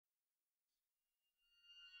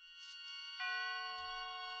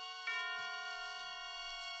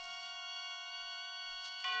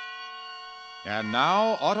And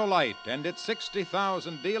now, Autolite and its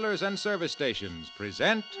 60,000 dealers and service stations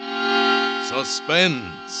present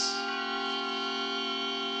Suspense.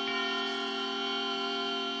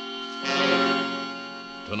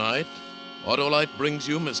 Tonight, Autolite brings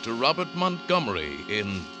you Mr. Robert Montgomery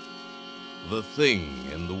in The Thing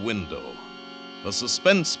in the Window, a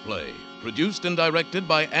suspense play produced and directed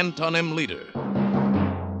by Anton M. Leader.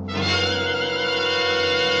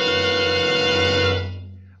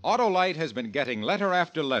 Autolite has been getting letter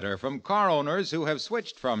after letter from car owners who have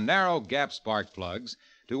switched from narrow gap spark plugs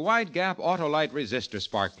to wide gap Autolite resistor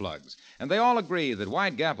spark plugs. And they all agree that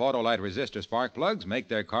wide gap Autolite resistor spark plugs make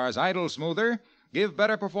their cars idle smoother, give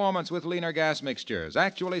better performance with leaner gas mixtures,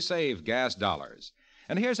 actually save gas dollars.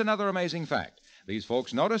 And here's another amazing fact. These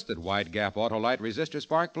folks noticed that wide gap Autolite resistor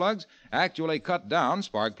spark plugs actually cut down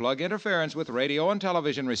spark plug interference with radio and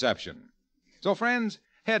television reception. So, friends,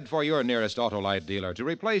 head for your nearest Autolite dealer to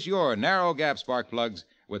replace your narrow gap spark plugs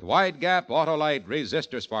with wide gap Autolite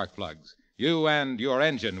resistor spark plugs. You and your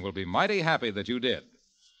engine will be mighty happy that you did.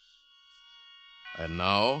 And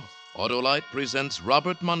now, Autolite presents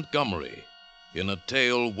Robert Montgomery in a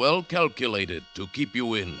tale well calculated to keep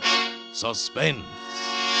you in suspense.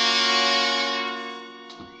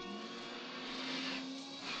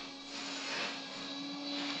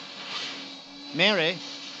 Mary,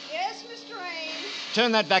 Yes, Mr. Ames?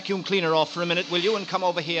 turn that vacuum cleaner off for a minute, will you, and come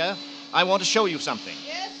over here? I want to show you something.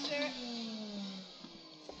 Yes, sir.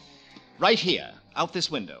 Right here, out this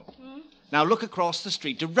window. Now look across the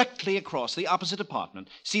street, directly across the opposite apartment.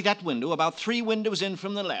 See that window, about 3 windows in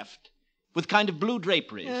from the left, with kind of blue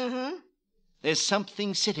draperies? Uh-huh. There's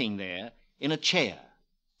something sitting there in a chair.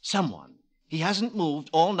 Someone. He hasn't moved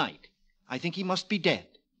all night. I think he must be dead.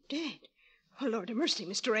 Dead? Oh, Lord have mercy,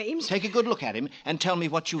 Mr. Ames. Take a good look at him and tell me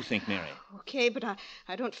what you think, Mary. Okay, but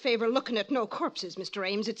I don't favor looking at no corpses, Mr.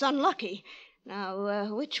 Ames. It's unlucky.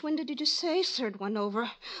 Now, which window did you say? Third one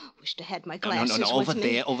over. Wish I had my glasses No, with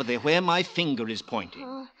me. over there, where my finger is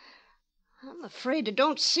pointing. I'm afraid I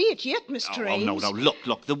don't see it yet, Mr. Ames. No,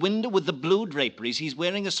 look, the window with the blue draperies. He's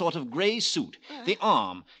wearing a sort of gray suit. The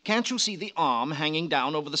arm, can't you see the arm hanging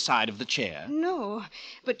down over the side of the chair? No,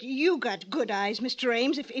 but you got good eyes, Mr.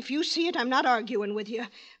 Ames. If you see it, I'm not arguing with you.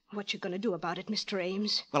 What you gonna do about it, Mr.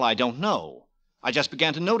 Ames? Well, I don't know. I just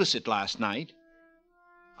began to notice it last night.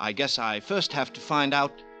 I guess I first have to find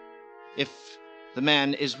out if the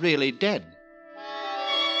man is really dead.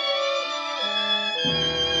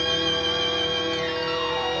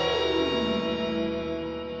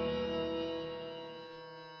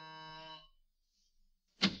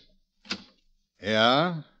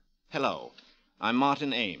 Yeah? Hello. I'm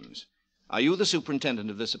Martin Ames. Are you the superintendent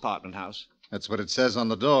of this apartment house? That's what it says on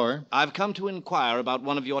the door. I've come to inquire about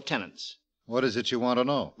one of your tenants. What is it you want to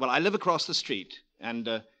know? Well, I live across the street, and,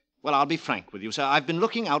 I'll be frank with you, sir. I've been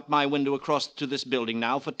looking out my window across to this building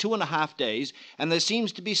now for 2.5 days, and there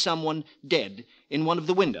seems to be someone dead in one of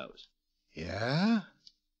the windows. Yeah?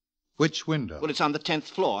 Which window? Well, it's on the 10th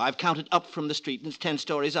floor. I've counted up from the street, and it's 10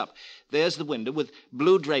 stories up. There's the window with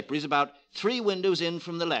blue draperies, about 3 windows in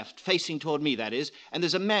from the left, facing toward me, that is, and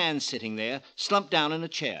there's a man sitting there, slumped down in a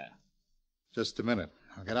chair. Just a minute.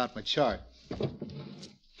 I'll get out my chart.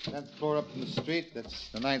 10th floor up from the street. That's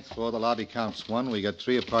the 9th floor. The lobby counts 1. We got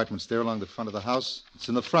 3 apartments there along the front of the house. It's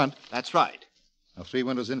in the front. That's right. Now, 3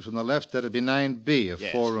 windows in from the left. That'd be 9B. A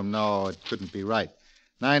Yes. 4-room. No, it couldn't be right.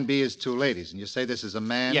 9B is 2 ladies. And you say this is a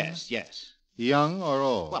man? Yes. Young or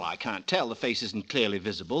old? Well, I can't tell. The face isn't clearly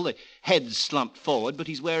visible. The head's slumped forward, but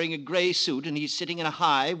he's wearing a gray suit, and he's sitting in a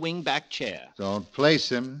high, wing-back chair. Don't place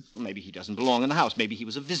him. Well, maybe he doesn't belong in the house. Maybe he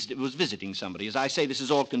was visiting somebody. As I say, this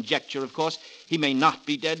is all conjecture, of course. He may not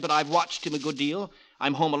be dead, but I've watched him a good deal.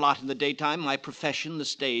 I'm home a lot in the daytime. My profession, the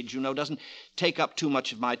stage, doesn't take up too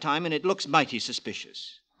much of my time, and it looks mighty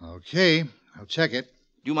suspicious. Okay. I'll check it.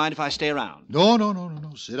 Do you mind if I stay around?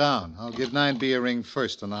 No. Sit down. I'll give 9B a ring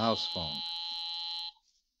first on the house phone.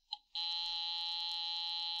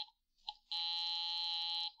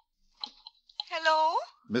 Hello?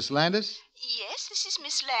 Miss Landis? Yes, this is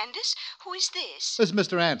Miss Landis. Who is this? This is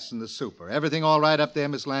Mr. Anson, the super. Everything all right up there,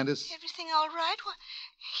 Miss Landis? Everything all right? Well,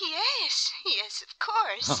 yes, of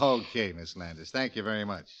course. Okay, Miss Landis. Thank you very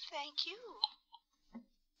much. Thank you.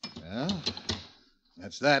 Well,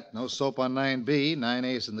 that's that. No soap on 9B.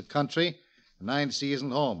 9A's in the country. And 9C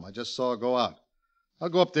isn't home. I just saw her go out. I'll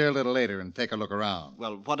go up there a little later and take a look around.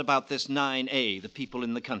 Well, what about this 9A, the people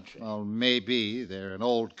in the country? Well, maybe. They're an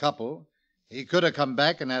old couple. He could have come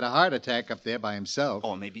back and had a heart attack up there by himself.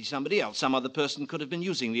 Or maybe somebody else. Some other person could have been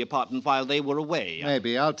using the apartment while they were away.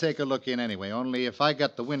 Maybe. I'll take a look in anyway. Only if I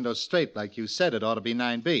got the window straight like you said, it ought to be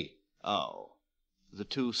 9B. Oh. The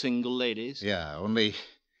two single ladies? Yeah, only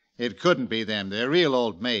it couldn't be them. They're real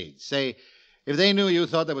old maids. Say, if they knew you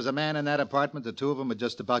thought there was a man in that apartment, the two of them would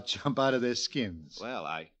just about jump out of their skins. Well,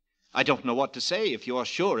 I don't know what to say. If you're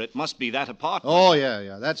sure, it must be that apartment. Oh,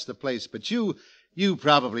 yeah, that's the place. But you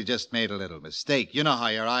probably just made a little mistake. You know how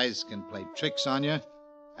your eyes can play tricks on you?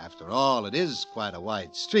 After all, it is quite a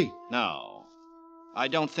wide street. No, I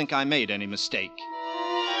don't think I made any mistake.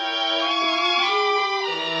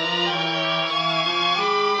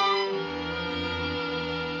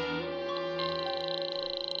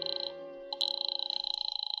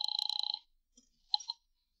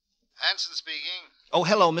 Anson speaking. Oh,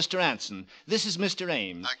 hello, Mr. Anson. This is Mr.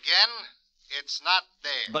 Ames. Again? It's not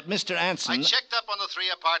there. But, Mr. Anson... I checked up on the 3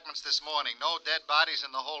 apartments this morning. No dead bodies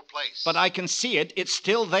in the whole place. But I can see it. It's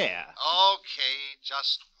still there. Okay,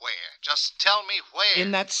 just where? Just tell me where.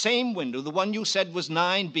 In that same window, the one you said was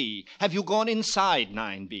 9B. Have you gone inside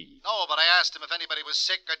 9B? No, but I asked them if anybody was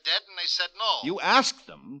sick or dead, and they said no. You asked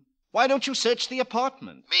them? Why don't you search the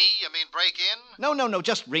apartment? Me? You mean break in? No.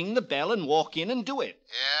 Just ring the bell and walk in and do it.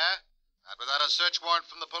 Yeah? Not without a search warrant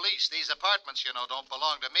from the police. These apartments, you know, don't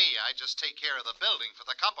belong to me. I just take care of the building for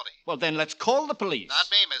the company. Well, then let's call the police. Not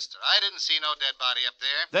me, mister. I didn't see no dead body up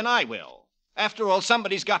there. Then I will. After all,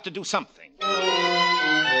 somebody's got to do something.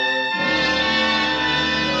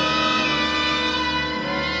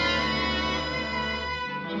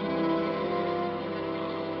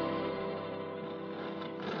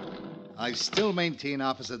 I still maintain,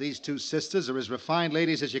 officer, these two sisters are as refined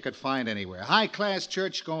ladies as you could find anywhere. High-class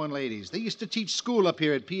church-going ladies. They used to teach school up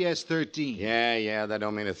here at PS 13. Yeah, that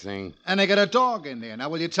don't mean a thing. And they got a dog in there. Now,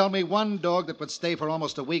 will you tell me one dog that would stay for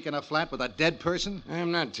almost a week in a flat with a dead person?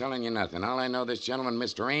 I'm not telling you nothing. All I know, this gentleman,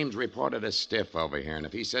 Mr. Ames, reported a stiff over here. And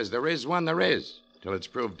if he says there is one, there is. Till it's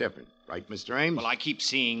proved different. Right, Mr. Ames? Well, I keep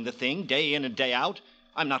seeing the thing day in and day out.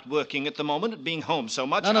 I'm not working at the moment at being home so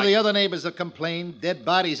much. None of the other neighbors have complained. Dead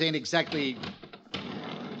bodies ain't exactly...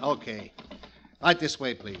 Okay. Right this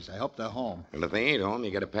way, please. I hope they're home. Well, if they ain't home,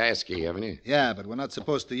 you got a pass key, haven't you? Yeah, but we're not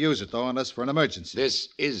supposed to use it, though, unless for an emergency. This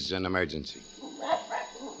is an emergency.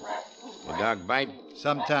 The dog bite?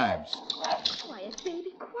 Sometimes. Quiet, baby,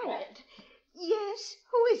 quiet. Yes,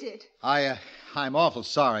 who is it? I'm awful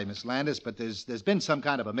sorry, Miss Landis, but there's been some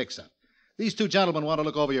kind of a mix-up. These two gentlemen want to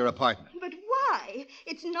look over your apartment. But why?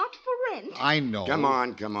 It's not for rent. I know. Come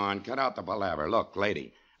on. Cut out the palaver. Look,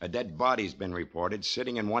 lady, a dead body's been reported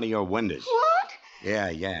sitting in one of your windows. What?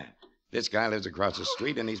 Yeah. This guy lives across the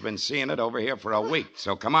street, and he's been seeing it over here for a week.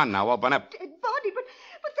 So come on now, open up. Dead body, but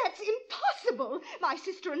that's impossible. My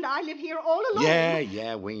sister and I live here all alone.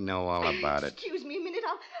 Yeah, we know all about it. Excuse me a minute.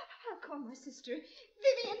 I'll call my sister.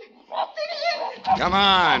 Vivian! Come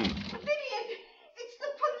on. Vivian! It's the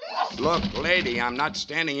police! Look, lady, I'm not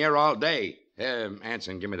standing here all day.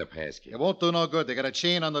 Anson, give me the pass key. It won't do no good. They got a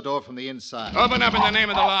chain on the door from the inside. Open up in the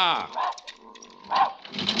name of the law.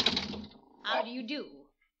 How do you do?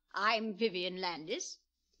 I'm Vivian Landis.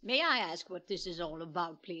 May I ask what this is all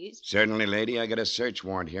about, please? Certainly, lady. I got a search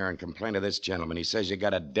warrant here and complaint of this gentleman. He says you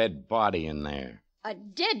got a dead body in there. A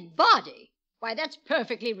dead body? Why, that's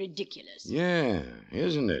perfectly ridiculous. Yeah,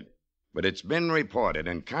 isn't it? But it's been reported,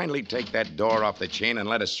 and kindly take that door off the chain and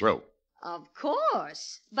let us through. Of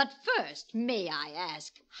course. But first, may I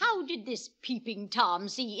ask, how did this peeping Tom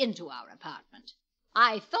see into our apartment?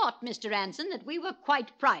 I thought, Mr. Anson, that we were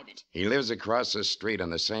quite private. He lives across the street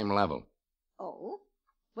on the same level. Oh?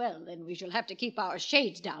 Well, then we shall have to keep our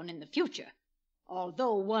shades down in the future.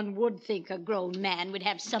 Although one would think a grown man would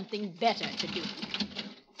have something better to do.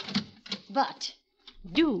 But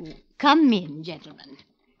do come in, gentlemen.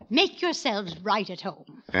 Make yourselves right at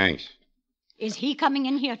home. Thanks. Is he coming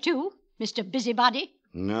in here, too, Mr. Busybody?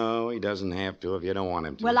 No, he doesn't have to if you don't want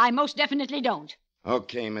him to. Well, I most definitely don't.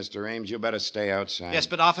 Okay, Mr. Ames, you better stay outside. Yes,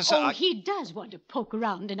 but, officer, He does want to poke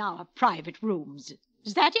around in our private rooms.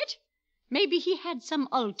 Is that it? Maybe he had some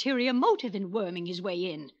ulterior motive in worming his way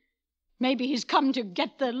in. Maybe he's come to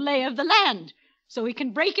get the lay of the land, so he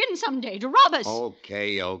can break in someday to rob us.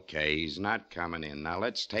 Okay. He's not coming in. Now,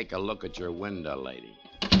 let's take a look at your window, lady.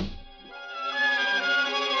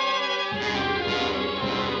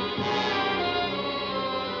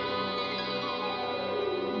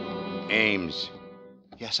 Ames,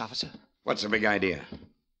 Yes, officer? what's the big idea?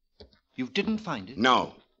 You didn't find it?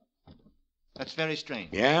 No. That's very strange.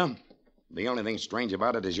 Yeah? The only thing strange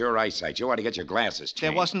about it is your eyesight. You ought to get your glasses changed.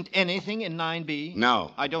 There wasn't anything in 9B?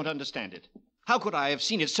 No. I don't understand it. How could I have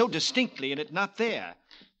seen it so distinctly and it not there?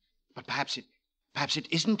 But perhaps it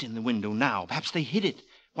isn't in the window now. Perhaps they hid it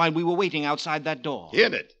while we were waiting outside that door.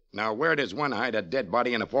 Hid it? Now, where does one hide a dead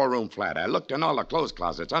body in a 4-room flat? I looked in all the clothes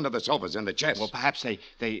closets, under the sofas, in the chests. Well, perhaps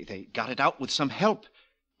they got it out with some help.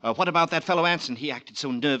 What about that fellow Anson? He acted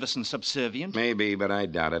so nervous and subservient. Maybe, but I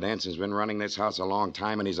doubt it. Anson's been running this house a long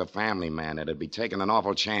time, and he's a family man. It'd be taking an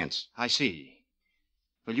awful chance. I see.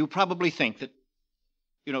 Well, you probably think that...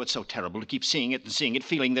 You know, it's so terrible to keep seeing it and seeing it,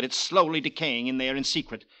 feeling that it's slowly decaying in there in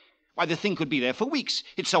secret. Why, the thing could be there for weeks.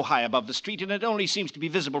 It's so high above the street, and it only seems to be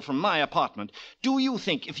visible from my apartment. Do you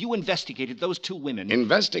think if you investigated those two women...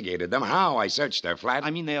 Investigated them? How? I searched their flat.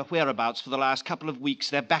 I mean their whereabouts for the last couple of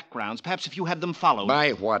weeks, their backgrounds. Perhaps if you had them followed...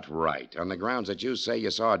 By what right? On the grounds that you say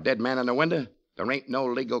you saw a dead man in the window? There ain't no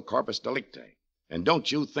legal corpus delicti. And don't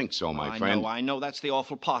you think so, my friend? I know. That's the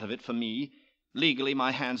awful part of it for me. Legally,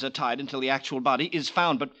 my hands are tied until the actual body is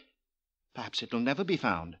found, but perhaps it'll never be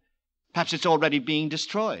found. Perhaps it's already being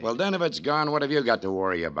destroyed. Well, then, if it's gone, what have you got to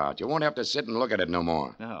worry about? You won't have to sit and look at it no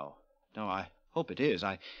more. No, I hope it is.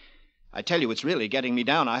 I tell you, it's really getting me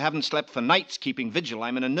down. I haven't slept for nights keeping vigil.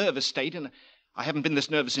 I'm in a nervous state, and I haven't been this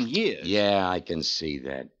nervous in years. Yeah, I can see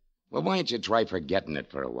that. Well, why don't you try forgetting it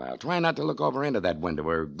for a while? Try not to look over into that window,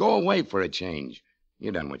 or go away for a change.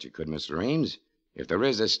 You done what you could, Mr. Ames. If there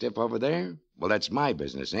is a stiff over there, well, that's my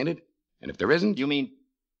business, ain't it? And if there isn't... You mean...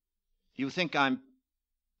 You think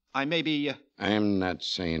I may be... I'm not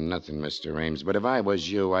saying nothing, Mr. Ames, but if I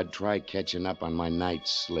was you, I'd try catching up on my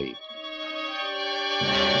night's sleep.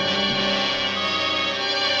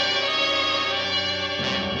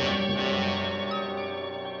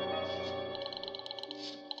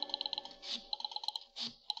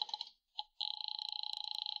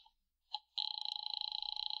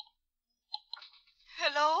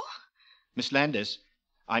 Hello? Miss Landis,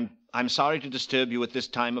 I'm sorry to disturb you at this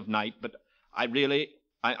time of night, but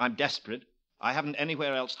I'm desperate. I haven't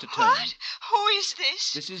anywhere else to turn. What? Who is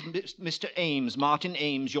this? This is Mr. Ames, Martin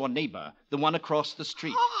Ames, your neighbor, the one across the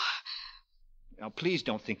street. Oh, Now, please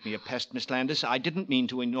don't think me a pest, Miss Landis. I didn't mean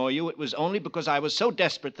to annoy you. It was only because I was so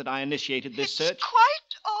desperate that I initiated this search. it's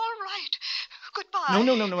quite all right. Goodbye.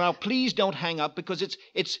 No. Now, please don't hang up, because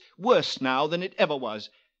it's worse now than it ever was.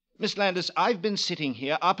 Miss Landis, I've been sitting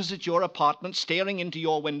here opposite your apartment, staring into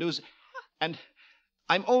your windows, and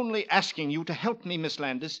I'm only asking you to help me, Miss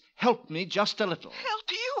Landis. Help me just a little.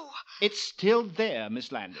 Help you? It's still there,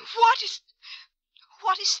 Miss Landis.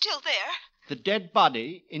 What is still there? The dead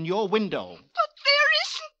body in your window. But there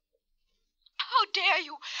isn't. How dare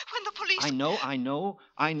you, when the police...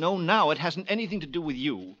 I know now it hasn't anything to do with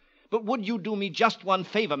you. But would you do me just one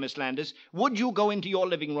favor, Miss Landis? Would you go into your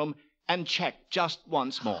living room and check just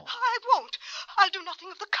once more? I won't. I'll do nothing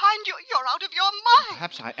of the kind. You're out of your mind.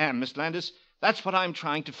 Perhaps I am, Miss Landis. That's what I'm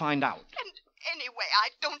trying to find out. And anyway, I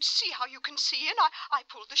don't see how you can see in. I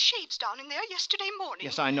pulled the shades down in there yesterday morning.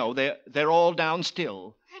 Yes, I know. They're all down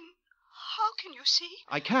still. Then how can you see?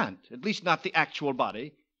 I can't. At least not the actual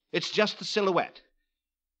body. It's just the silhouette.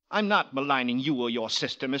 I'm not maligning you or your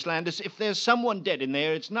sister, Miss Landis. If there's someone dead in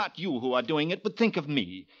there, it's not you who are doing it, but think of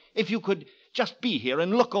me. If you could just be here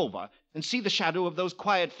and look over and see the shadow of those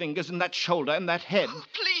quiet fingers and that shoulder and that head. Oh,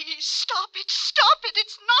 please, stop it. Stop it.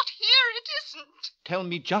 It's not here. It isn't. Tell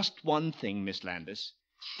me just one thing, Miss Landis.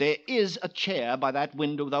 There is a chair by that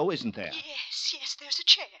window, though, isn't there? Yes, there's a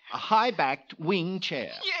chair. A high-backed wing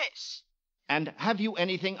chair. Yes. And have you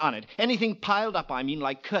anything on it? Anything piled up, I mean,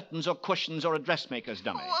 like curtains or cushions or a dressmaker's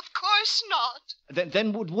dummy? Oh, of course not.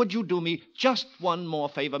 Then would you do me just one more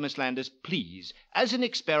favor, Miss Landis, please? As an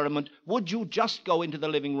experiment, would you just go into the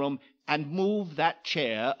living room and move that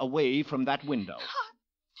chair away from that window?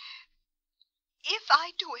 If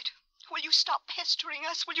I do it, will you stop pestering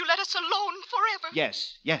us? Will you let us alone forever?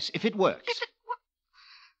 Yes, if it works.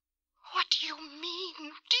 What do you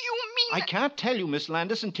mean? Do you mean... I can't tell you, Miss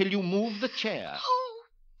Landis, until you move the chair. Oh,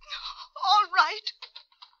 all right.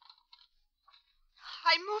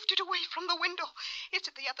 I moved it away from the window. It's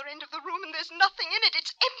at the other end of the room, and there's nothing in it.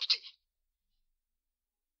 It's empty.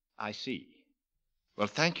 I see. Well,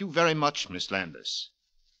 thank you very much, Miss Landis.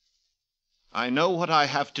 I know what I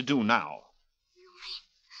have to do now. You mean...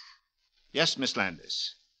 Yes, Miss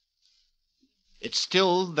Landis. It's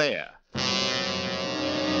still there.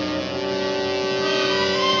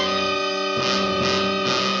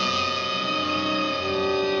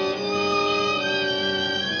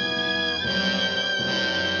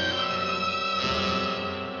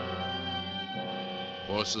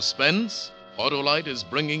 For Suspense, Autolite is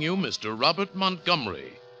bringing you Mr. Robert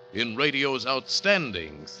Montgomery in radio's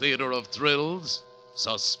outstanding theater of thrills,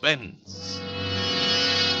 Suspense.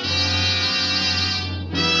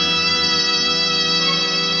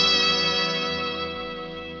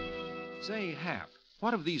 Say, Hap,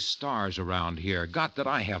 What have these stars around here got that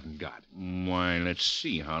I haven't got? Why, let's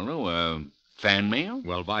see, Harlow. Fan mail?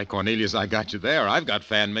 Well, by Cornelius, I got you there. I've got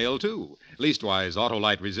fan mail, too. Leastwise,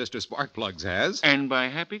 Autolite resistor spark plugs has. And by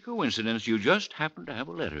happy coincidence, you just happen to have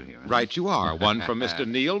a letter here. Huh? Right you are. One from Mr.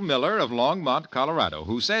 Neil Miller of Longmont, Colorado,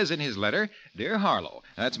 who says in his letter, Dear Harlow,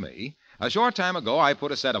 that's me, a short time ago I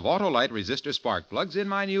put a set of Autolite resistor spark plugs in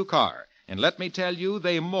my new car. And let me tell you,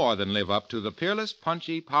 they more than live up to the peerless,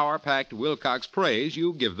 punchy, power-packed Wilcox praise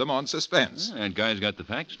you give them on Suspense. That guy's got the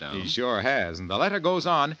facts down. He sure has. And the letter goes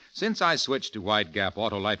on, since I switched to wide gap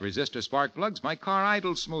Autolite resistor spark plugs, my car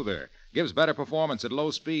idles smoother, gives better performance at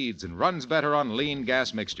low speeds, and runs better on lean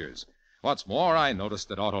gas mixtures. What's more, I noticed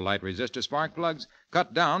that Autolite resistor spark plugs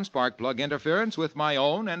cut down spark plug interference with my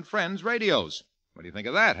own and friends' radios. What do you think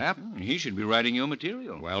of that, Hap? He should be writing your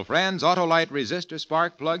material. Well, friends, Autolite resistor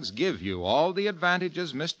spark plugs give you all the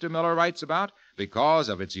advantages Mr. Miller writes about because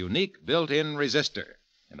of its unique built-in resistor.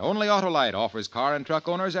 And only Autolite offers car and truck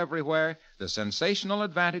owners everywhere the sensational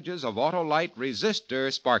advantages of Autolite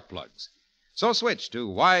resistor spark plugs. So switch to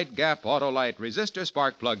wide gap Autolite resistor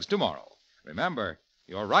spark plugs tomorrow. Remember,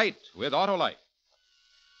 you're right with Autolite.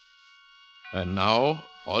 And now,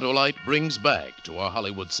 Autolite brings back to our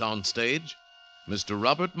Hollywood soundstage Mr.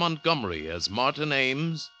 Robert Montgomery as Martin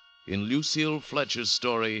Ames in Lucille Fletcher's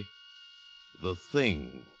story, The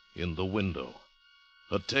Thing in the Window.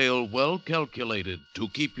 A tale well calculated to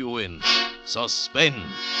keep you in suspense.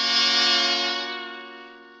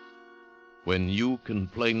 When you can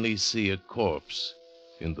plainly see a corpse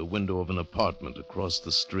in the window of an apartment across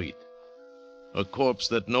the street, a corpse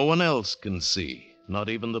that no one else can see, not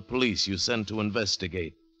even the police you send to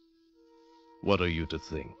investigate, what are you to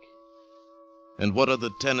think? And what are the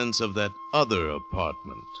tenants of that other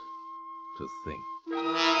apartment to think?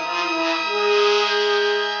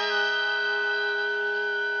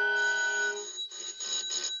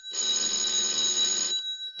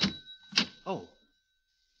 Oh,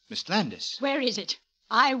 Miss Landis. Where is it?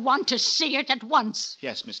 I want to see it at once.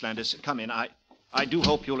 Yes, Miss Landis, come in. I do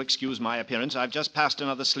hope you'll excuse my appearance. I've just passed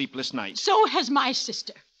another sleepless night. So has my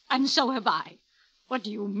sister, and so have I. What do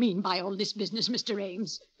you mean by all this business, Mr.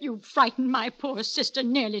 Ames? You've frightened my poor sister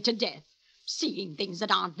nearly to death, seeing things that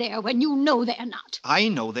aren't there when you know they're not. I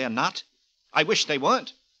know they're not. I wish they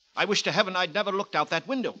weren't. I wish to heaven I'd never looked out that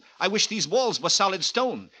window. I wish these walls were solid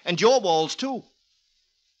stone, and your walls, too.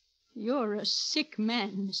 You're a sick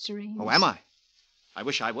man, Mr. Ames. Oh, am I? I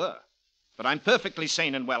wish I were. But I'm perfectly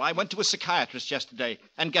sane and well. I went to a psychiatrist yesterday,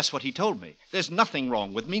 and guess what he told me? There's nothing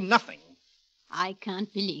wrong with me, nothing. I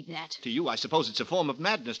can't believe that. To you, I suppose it's a form of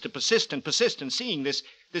madness to persist in seeing this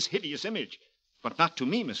hideous image. But not to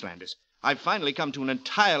me, Miss Landis. I've finally come to an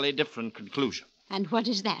entirely different conclusion. And what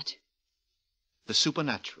is that? The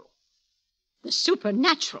supernatural. The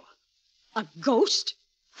supernatural? A ghost?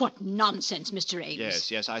 What nonsense, Mr. Ames.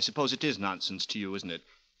 Yes, I suppose it is nonsense to you, isn't it?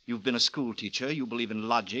 You've been a school teacher. You believe in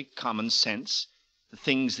logic, common sense, the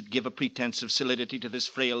things that give a pretense of solidity to this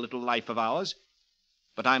frail little life of ours.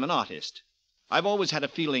 But I'm an artist. I've always had a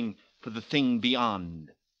feeling for the thing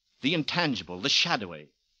beyond, the intangible, the shadowy.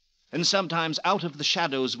 And sometimes out of the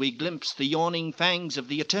shadows we glimpse the yawning fangs of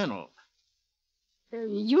the eternal.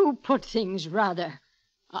 You put things rather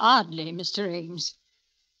oddly, Mr. Ames.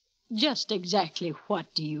 Just exactly what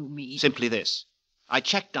do you mean? Simply this. I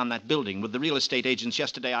checked on that building with the real estate agents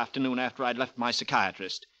yesterday afternoon after I'd left my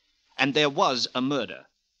psychiatrist, and there was a murder.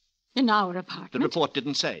 In our apartment? The report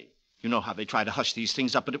didn't say. You know how they try to hush these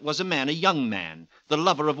things up, but it was a man, a young man, the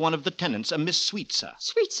lover of one of the tenants, a Miss Sweetser.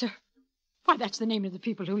 Sweetser? Why, that's the name of the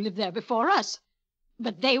people who lived there before us.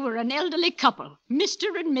 But they were an elderly couple,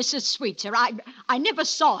 Mr. and Mrs. Sweetser. I never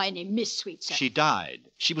saw any Miss Sweetser. She died.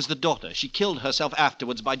 She was the daughter. She killed herself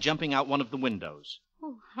afterwards by jumping out one of the windows.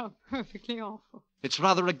 Oh, how perfectly awful. It's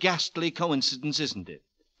rather a ghastly coincidence, isn't it?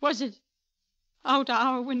 Was it out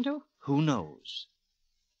our window? Who knows?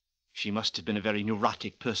 She must have been a very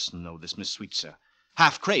neurotic person, though, this Miss Sweetser.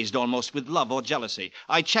 Half crazed almost with love or jealousy.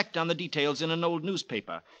 I checked on the details in an old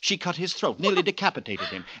newspaper. She cut his throat, nearly decapitated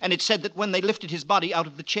him. And it said that when they lifted his body out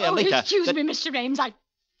of the chair later... Excuse me, Mr. Ames.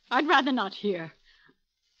 I'd rather not hear.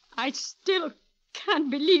 I still can't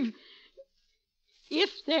believe...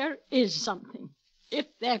 If there is something, if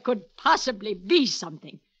there could possibly be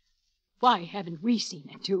something, why haven't we seen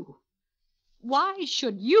it, too? Why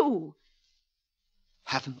should you...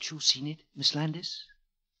 Haven't you seen it, Miss Landis?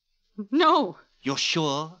 No. You're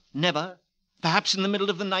sure? Never? Perhaps in the middle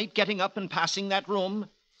of the night, getting up and passing that room,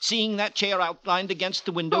 seeing that chair outlined against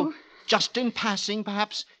the window? Oh. Just in passing,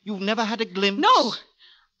 perhaps? You've never had a glimpse? No.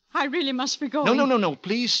 I really must be going. No.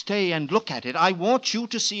 Please stay and look at it. I want you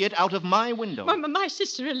to see it out of my window. My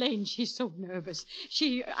sister Elaine, she's so nervous.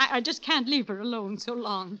 I just can't leave her alone so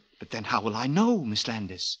long. But then how will I know, Miss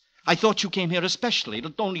Landis? I thought you came here especially.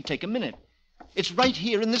 It'll only take a minute. It's right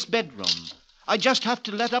here in this bedroom. I just have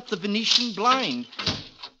to let up the Venetian blind.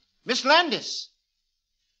 Miss Landis!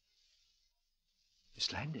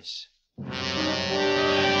 Miss Landis.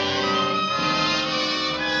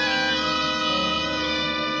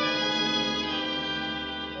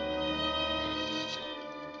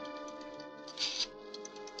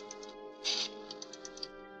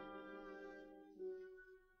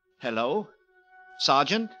 Hello?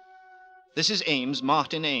 Sergeant? This is Ames,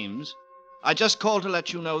 Martin Ames. I just called to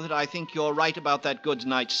let you know that I think you're right about that good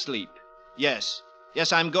night's sleep. Yes,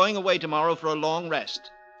 I'm going away tomorrow for a long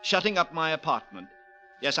rest. Shutting up my apartment.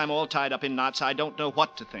 Yes, I'm all tied up in knots. I don't know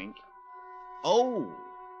what to think. Oh,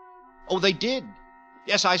 they did.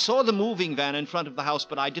 Yes, I saw the moving van in front of the house,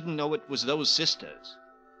 but I didn't know it was those sisters.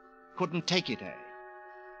 Couldn't take it, eh?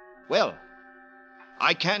 Well,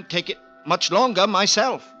 I can't take it much longer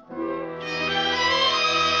myself.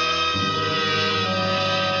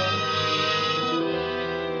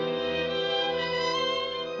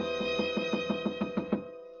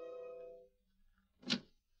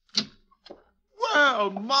 Well,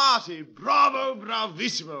 Marty, bravo,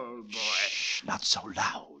 bravissimo, old boy. Shh, not so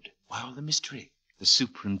loud. Well, the mystery. The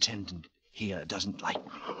superintendent here doesn't like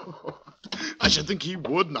me. I should think he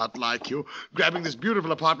would not like you, grabbing this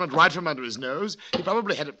beautiful apartment right from under his nose. He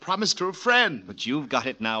probably had it promised to a friend. But you've got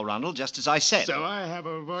it now, Ronald, just as I said. So I have,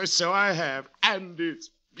 old boy, so I have. And it's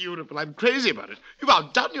beautiful. I'm crazy about it. You've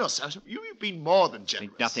outdone yourself. You've been more than generous.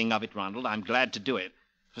 Think nothing of it, Ronald. I'm glad to do it.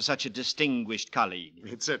 For such a distinguished colleague.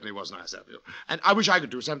 It certainly was nice of you. And I wish I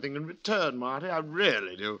could do something in return, Marty. I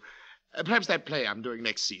really do. Perhaps that play I'm doing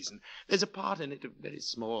next season. There's a part in it, a very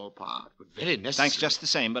small part, but very necessary. Thanks just the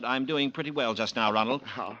same, but I'm doing pretty well just now, Ronald.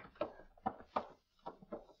 How?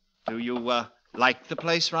 Do you, like the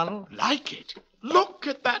place, Ronald? Like it? Look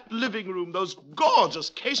at that living room, those gorgeous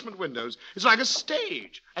casement windows. It's like a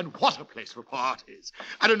stage. And what a place for parties.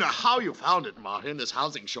 I don't know how you found it, Marty, in this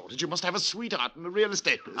housing shortage. You must have a sweetheart in the real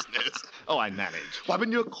estate business. Oh, I manage. Why,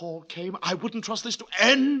 when your call came, I wouldn't trust this to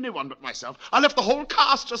anyone but myself. I left the whole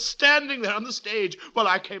cast just standing there on the stage while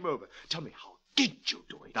I came over. Tell me, how did you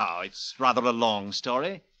do it? Oh, it's rather a long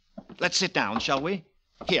story. Let's sit down, shall we?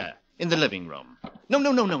 Here, in the living room.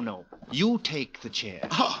 No. You take the chair.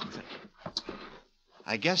 Oh.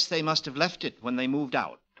 I guess they must have left it when they moved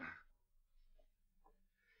out.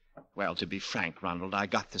 Well, to be frank, Ronald, I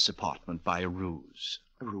got this apartment by a ruse.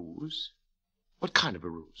 A ruse? What kind of a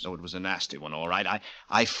ruse? Oh, it was a nasty one, all right.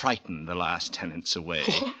 I frightened the last tenants away.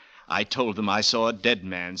 I told them I saw a dead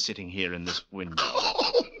man sitting here in this window.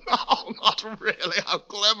 Oh, no, not really. How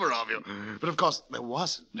clever of you. But, of course, there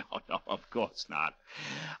wasn't. No, of course not.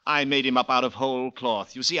 I made him up out of whole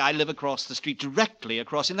cloth. You see, I live across the street, directly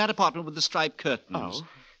across, in that apartment with the striped curtains. Oh.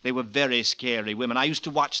 They were very scary women. I used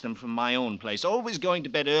to watch them from my own place, always going to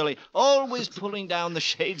bed early, always pulling down the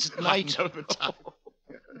shades at night. I know the type.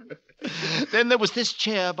 Then there was this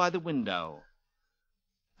chair by the window.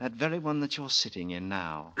 That very one that you're sitting in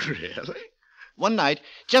now. Really? One night,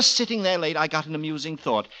 just sitting there late, I got an amusing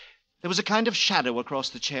thought. There was a kind of shadow across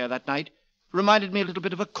the chair that night. Reminded me a little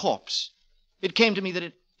bit of a corpse. It came to me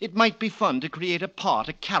that it might be fun to create a part,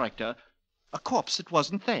 a character, a corpse that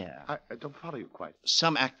wasn't there. I don't follow you quite.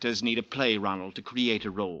 Some actors need a play, Ronald, to create a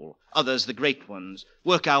role. Others, the great ones,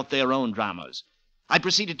 work out their own dramas. I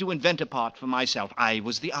proceeded to invent a part for myself. I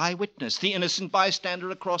was the eyewitness, the innocent bystander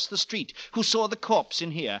across the street who saw the corpse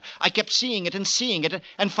in here. I kept seeing it,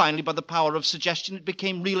 and finally, by the power of suggestion, it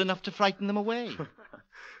became real enough to frighten them away.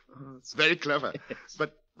 It's very clever,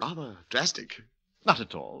 but rather drastic. Not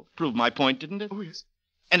at all. Proved my point, didn't it? Oh, yes.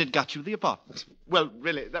 And it got you the apartment. Well,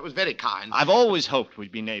 really, that was very kind. I've always hoped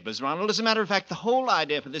we'd be neighbors, Ronald. As a matter of fact, the whole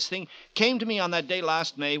idea for this thing came to me on that day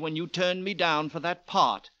last May when you turned me down for that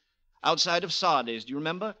part. Outside of Sardes, do you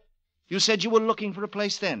remember? You said you were looking for a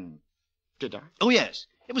place then. Did I? Oh, yes.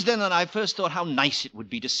 It was then that I first thought how nice it would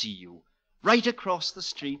be to see you. Right across the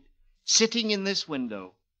street, sitting in this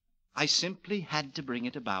window. I simply had to bring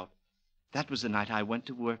it about. That was the night I went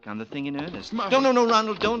to work on the thing in earnest. Mother. No,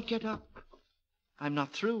 Ronald, don't get up. I'm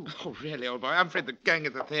not through. Oh, really, old boy? I'm afraid the gang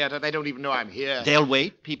at the theater, they don't even know I'm here. They'll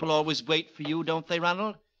wait. People always wait for you, don't they,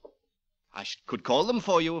 Ronald? I could call them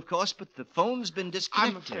for you, of course, but the phone's been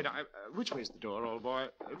disconnected. I'm afraid which way's the door, old boy?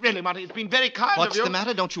 Really, Marty, it's been very kind What's of you. the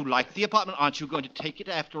matter? Don't you like the apartment? Aren't you going to take it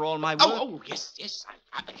after all my work? Oh, yes.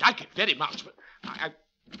 I like it very much, but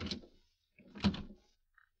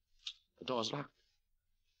The door's locked.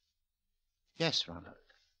 Yes, Ronald.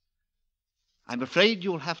 I'm afraid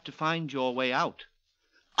you'll have to find your way out.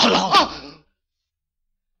 Along!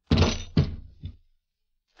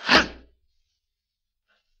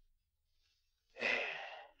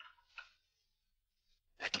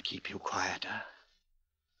 That'll keep you quieter.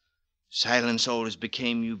 Silence always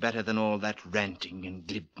became you better than all that ranting and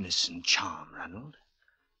glibness and charm, Ronald.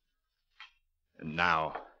 And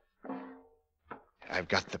now, I've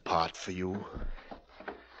got the part for you.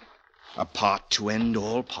 A part to end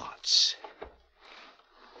all parts.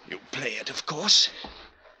 You play it, of course,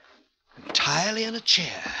 entirely in a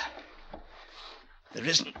chair. There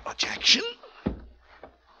isn't much action,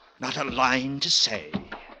 not a line to say.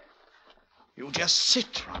 You just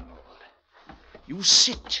sit, Ronald. You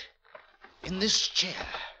sit in this chair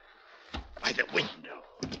by the window.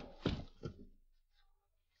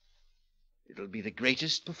 It'll be the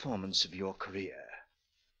greatest performance of your career.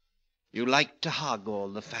 You liked to hog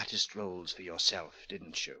all the fattest roles for yourself,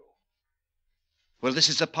 didn't you? Well, this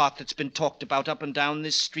is a part that's been talked about up and down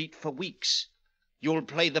this street for weeks. You'll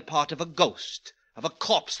play the part of a ghost, of a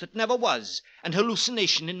corpse that never was, an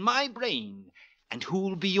hallucination in my brain. And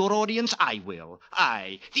who'll be your audience? I will.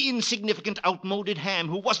 I, the insignificant, outmoded ham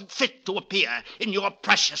who wasn't fit to appear in your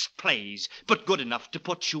precious plays, but good enough to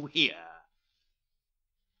put you here.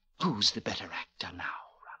 Who's the better actor now,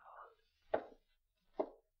 Ronald?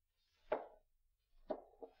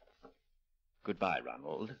 Goodbye,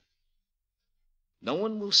 Ronald. No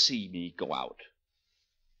one will see me go out,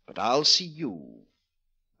 but I'll see you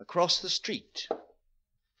across the street.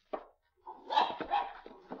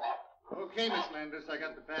 Okay, Miss Landis, I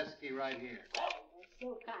got the pass key right here. That's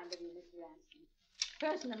so kind of you, Mr. Ransom.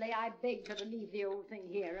 Personally, I beg her to leave the old thing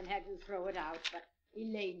here and have you throw it out, but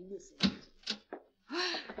Elaine misses it.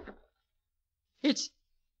 It's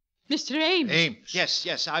Mr. Ames. Ames.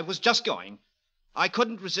 Yes, I was just going. I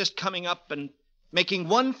couldn't resist coming up and making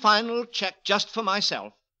one final check just for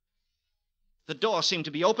myself. The door seemed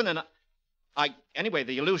to be open, and anyway,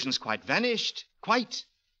 the illusion's quite vanished. Quite.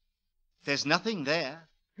 There's nothing there.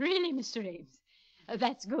 Really, Mr. Ames?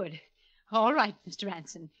 That's good. All right, Mr.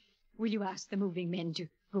 Ransom. Will you ask the moving men to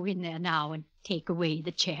go in there now and take away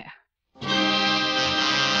the chair?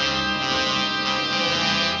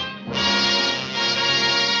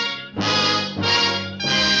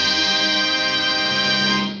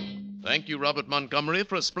 Thank you, Robert Montgomery,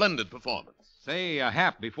 for a splendid performance. Say,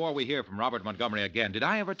 Hap, before we hear from Robert Montgomery again, did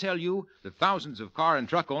I ever tell you that thousands of car and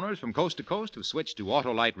truck owners from coast to coast have switched to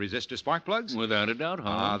Autolite resistor spark plugs? Without a doubt,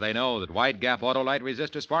 huh? They know that wide gap Autolite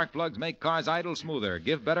resistor spark plugs make cars idle smoother,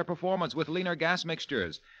 give better performance with leaner gas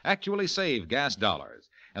mixtures, actually save gas dollars.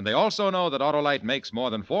 And they also know that Autolite makes more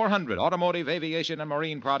than 400 automotive, aviation, and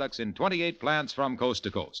marine products in 28 plants from coast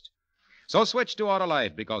to coast. So switch to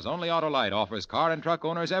Autolite, because only Autolite offers car and truck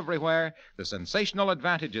owners everywhere the sensational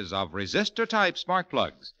advantages of resistor-type spark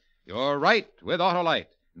plugs. You're right with Autolite.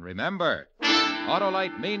 And remember,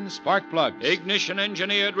 Autolite means spark plugs.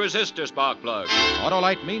 Ignition-engineered resistor spark plug.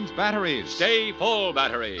 Autolite means batteries. Stay full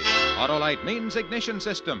batteries. Autolite means ignition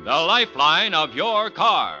systems. The lifeline of your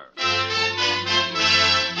car.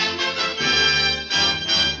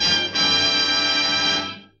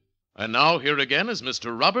 And now, here again is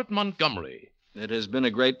Mr. Robert Montgomery. It has been a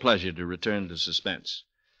great pleasure to return to Suspense,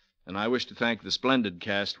 and I wish to thank the splendid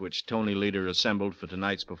cast which Tony Leader assembled for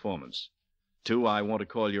tonight's performance. Too, I want to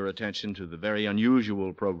call your attention to the very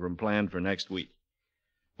unusual program planned for next week,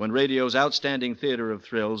 when radio's outstanding theater of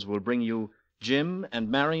thrills will bring you Jim and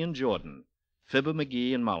Marion Jordan, Fibber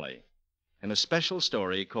McGee and Molly, and a special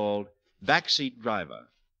story called Backseat Driver,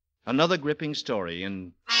 another gripping story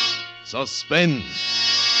in Suspense.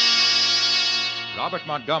 Robert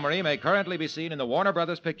Montgomery may currently be seen in the Warner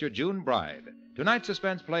Brothers picture June Bride. Tonight's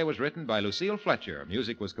suspense play was written by Lucille Fletcher.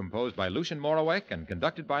 Music was composed by Lucien Moraweck and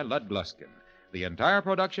conducted by Lud Gluskin. The entire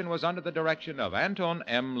production was under the direction of Anton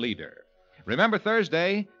M. Leader. Remember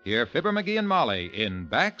Thursday, hear Fibber McGee and Molly in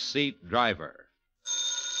Backseat Driver.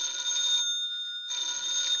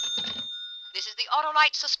 This is the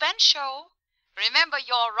Autolite Suspense Show. Remember,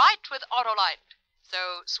 you're right with Autolite. So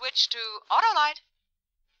switch to Autolite.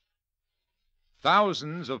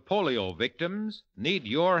 Thousands of polio victims need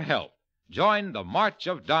your help. Join the March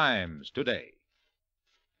of Dimes today.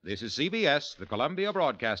 This is CBS, the Columbia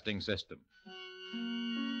Broadcasting System.